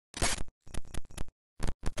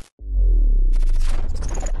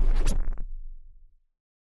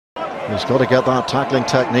He's got to get that tackling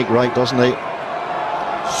technique right, doesn't he?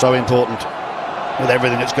 So important with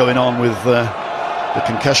everything that's going on with the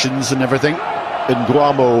concussions and everything.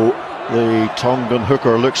 Ngauamo, the Tongan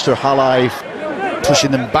hooker, looks to Halai.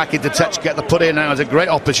 Pushing them back into touch, get the put in now is a great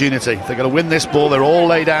opportunity. They're going to win this ball, they're all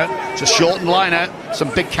laid out. It's a shortened line out,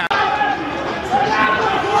 some big count.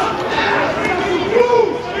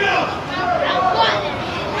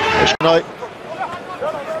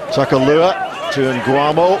 Takalua to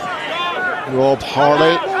Ngauamo. Rob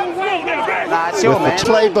Harley with the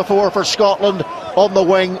played before for Scotland on the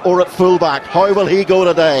wing or at fullback. How will he go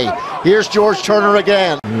today? Here's George Turner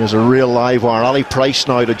again. Here's a real live wire. Ali Price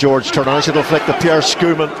now to George Turner. Nice little flick to Pierre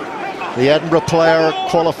Schumann. The Edinburgh player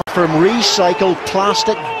qualified from recycled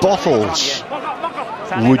plastic bottles.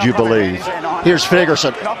 Would you believe? Here's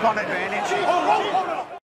Ferguson.